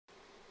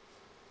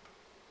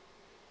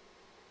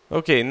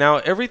Okay, now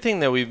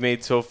everything that we've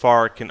made so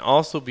far can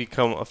also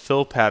become a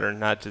fill pattern,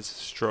 not just a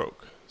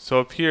stroke. So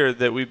up here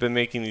that we've been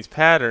making these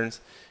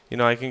patterns, you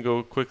know, I can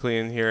go quickly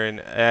in here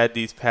and add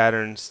these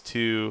patterns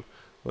to,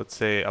 let's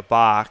say, a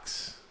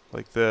box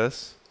like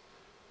this.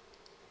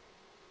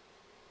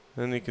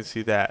 Then you can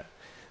see that.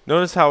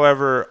 Notice,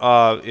 however,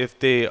 if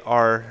they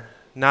are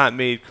not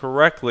made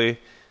correctly,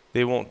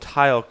 they won't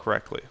tile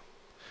correctly.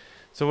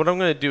 So what I'm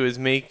going to do is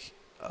make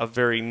a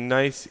very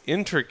nice,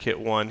 intricate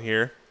one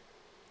here.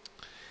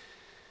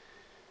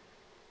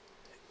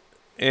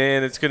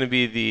 And it's going to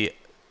be the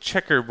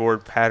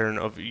checkerboard pattern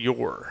of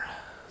your.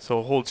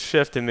 So hold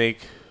shift and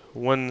make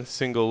one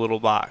single little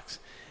box.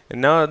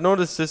 And now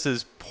notice this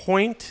is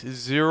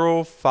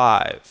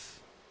 0.05.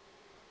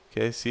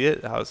 Okay, see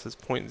it? How it says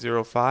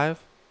 0.05?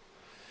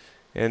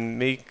 And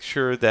make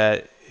sure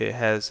that it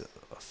has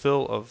a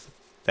fill of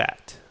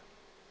that.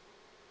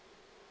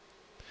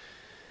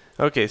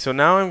 Okay, so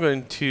now I'm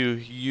going to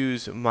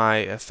use my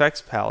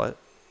effects palette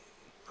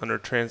under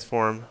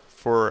transform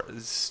for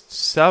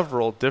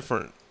several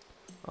different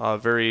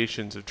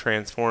variations of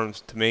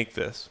transforms to make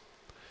this.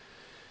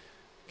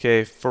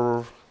 Okay,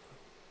 for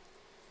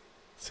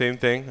same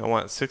thing, I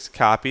want 6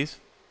 copies.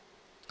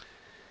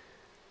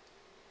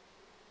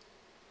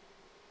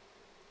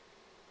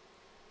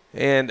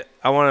 And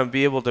I want to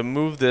be able to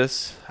move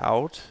this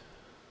out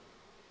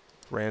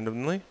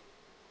randomly.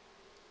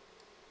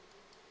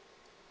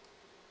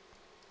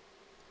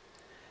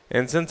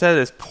 And since that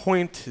is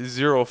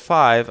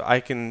 0.05, I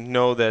can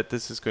know that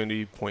this is going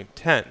to be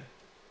 0.10.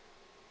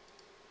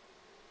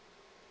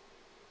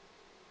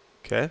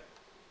 Okay,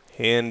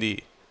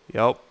 handy.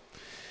 Yep.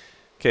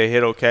 Okay,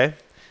 hit OK.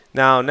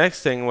 Now,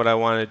 next thing what I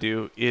want to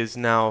do is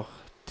now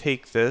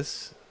take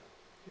this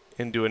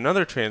and do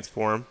another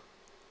transform.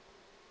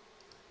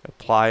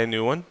 Apply a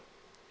new one.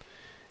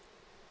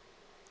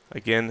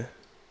 Again,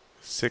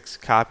 6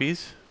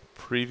 copies.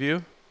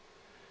 Preview.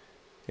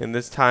 And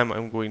this time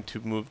I'm going to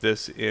move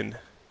this in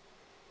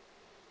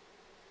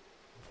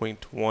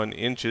 0.1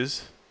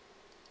 inches.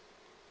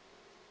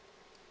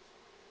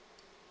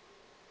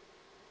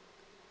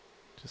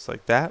 Just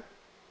like that.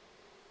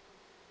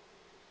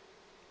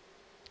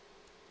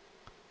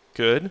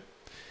 Good.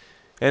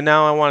 And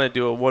now I want to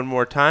do it one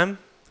more time.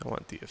 I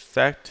want the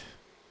effect.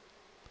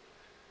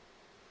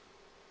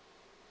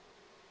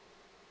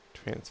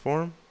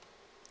 Transform.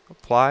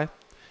 Apply.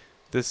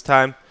 This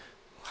time,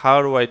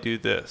 how do I do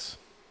this?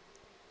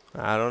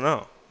 I don't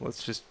know.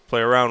 Let's just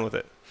play around with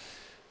it.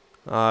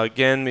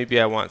 Again, maybe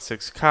I want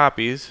 6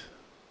 copies.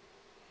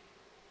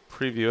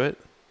 Preview it.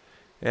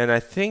 And I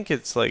think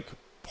it's like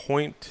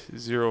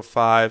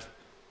 0.05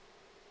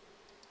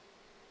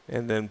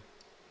 and then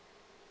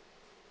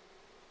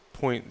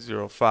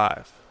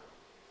 0.05.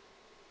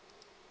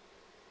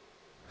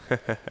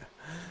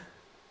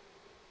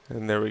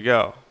 And there we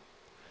go.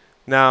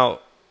 Now,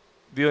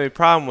 the only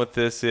problem with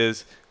this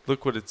is,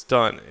 look what it's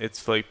done.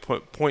 It's like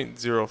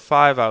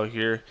 0.05 out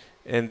here,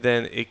 and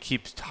then it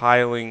keeps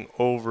tiling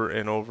over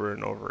and over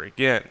and over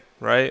again,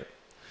 right?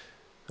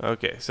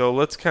 Okay, so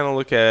let's kind of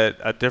look at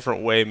a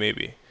different way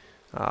maybe.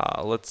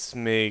 Let's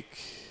make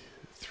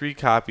 3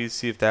 copies,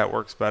 see if that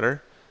works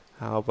better.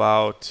 How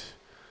about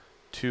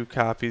 2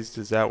 copies?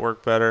 Does that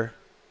work better?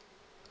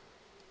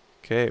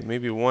 Okay,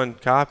 maybe 1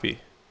 copy.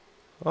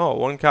 Oh,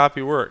 1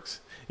 copy works.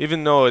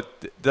 Even though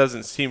it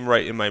doesn't seem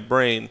right in my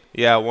brain,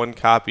 yeah, 1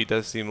 copy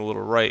does seem a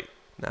little right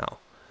now.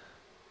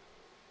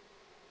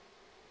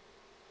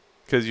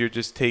 Because you're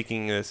just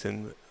taking this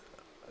and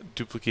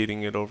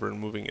duplicating it over and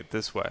moving it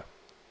this way.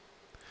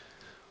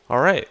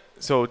 Alright,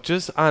 so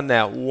just on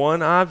that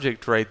one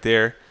object right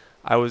there,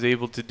 I was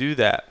able to do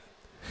that.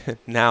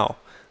 Now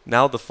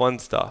the fun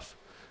stuff.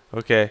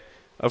 Okay,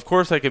 of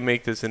course I could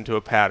make this into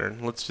a pattern.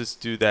 Let's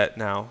just do that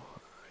now.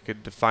 I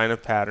could define a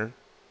pattern.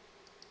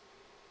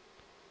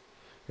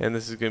 And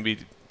this is going to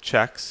be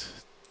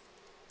checks.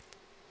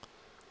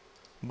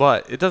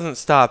 But it doesn't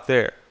stop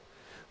there.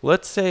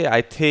 Let's say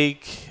I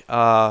take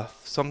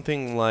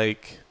something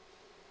like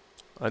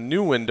a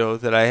new window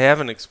that I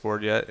haven't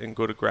exported yet and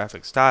go to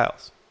graphic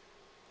styles.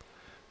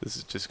 This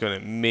is just going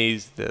to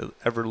amaze the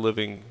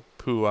ever-living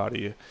poo out of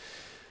you.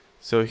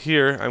 So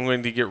here I'm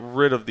going to get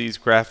rid of these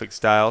graphic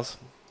styles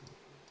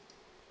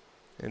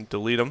and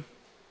delete them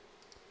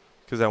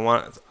because I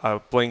want a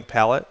blank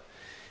palette.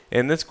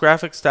 And this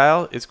graphic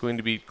style is going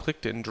to be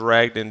clicked and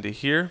dragged into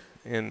here,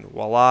 and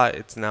voila,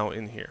 it's now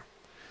in here.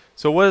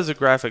 So what is a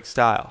graphic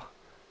style?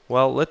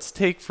 Well, let's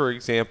take, for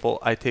example,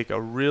 I take a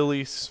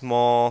really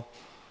small,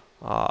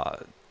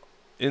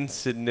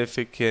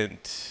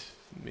 insignificant,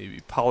 maybe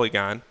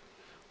polygon,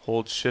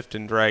 hold shift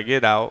and drag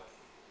it out.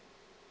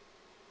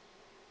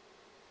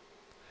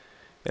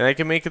 And I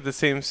can make it the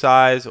same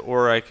size,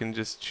 or I can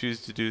just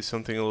choose to do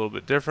something a little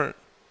bit different.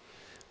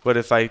 But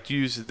if I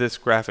use this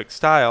graphic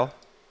style,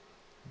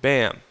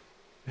 bam.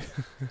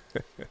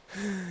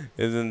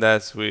 Isn't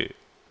that sweet?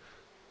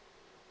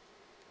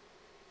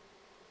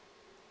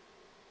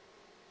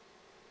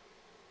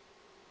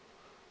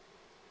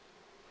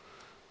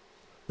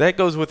 That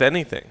goes with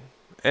anything.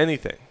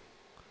 Anything.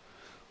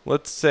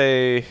 let's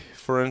say,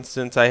 for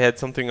instance, I had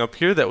something up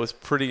here that was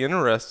pretty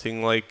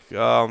interesting, like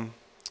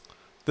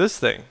this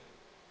thing.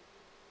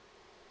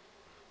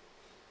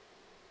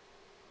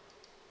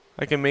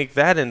 I can make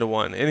that into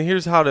one. And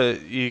here's how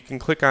you can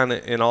click on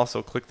it and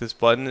also click this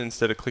button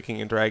instead of clicking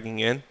and dragging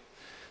in.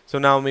 So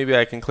now maybe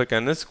I can click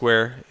on this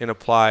square and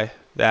apply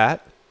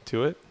that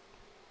to it.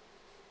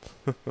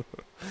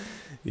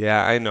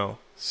 Yeah, I know.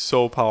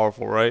 So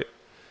powerful, right?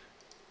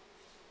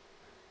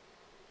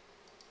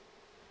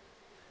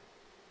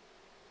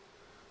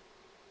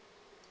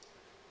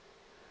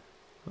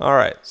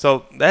 Alright,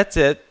 so that's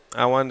it.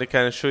 I wanted to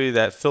kind of show you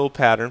that fill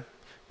pattern,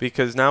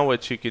 because now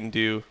what you can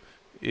do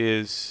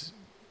is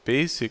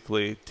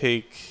basically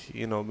take,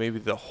 maybe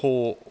the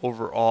whole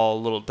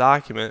overall little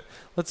document.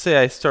 Let's say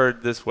I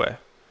started this way.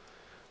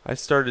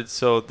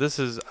 So this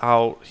is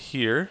out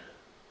here.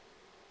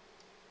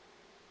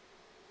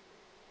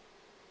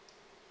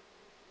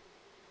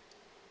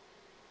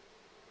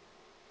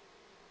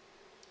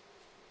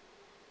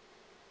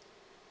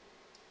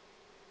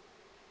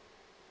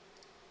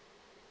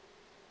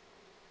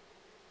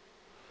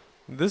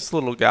 This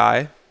little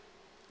guy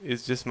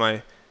is just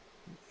my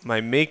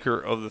maker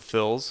of the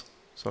fills.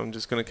 So I'm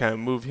just going to kind of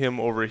move him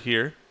over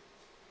here.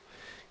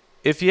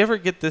 If you ever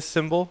get this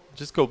symbol,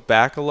 just go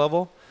back a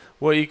level.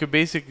 What you could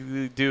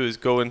basically do is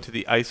go into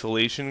the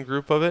isolation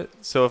group of it.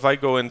 So if I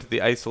go into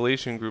the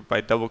isolation group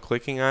by double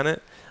clicking on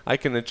it, I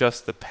can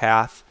adjust the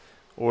path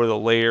or the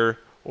layer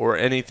or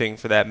anything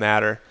for that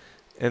matter,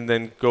 and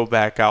then go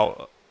back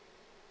out.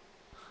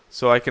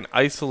 So I can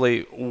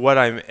isolate what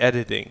I'm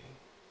editing.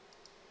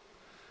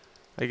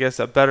 I guess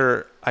a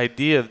better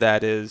idea of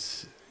that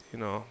is,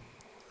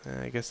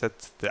 I guess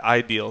that's the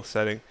ideal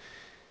setting,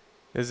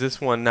 is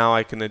this one. Now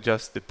I can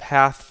adjust the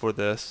path for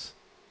this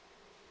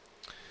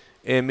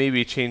and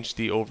maybe change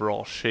the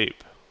overall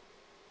shape.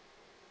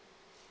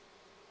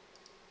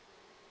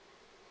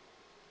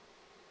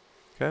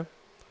 Okay?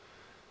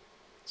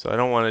 So I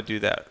don't want to do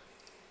that.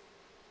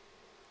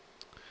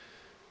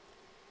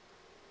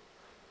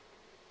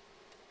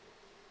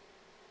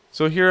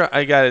 So here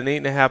I got an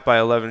 8.5 by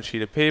 11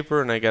 sheet of paper,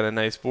 and I got a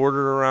nice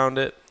border around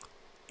it.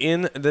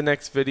 In the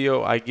next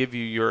video, I give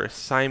you your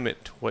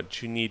assignment,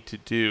 what you need to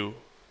do.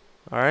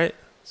 Alright,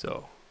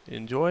 so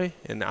enjoy,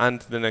 and on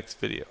to the next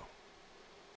video.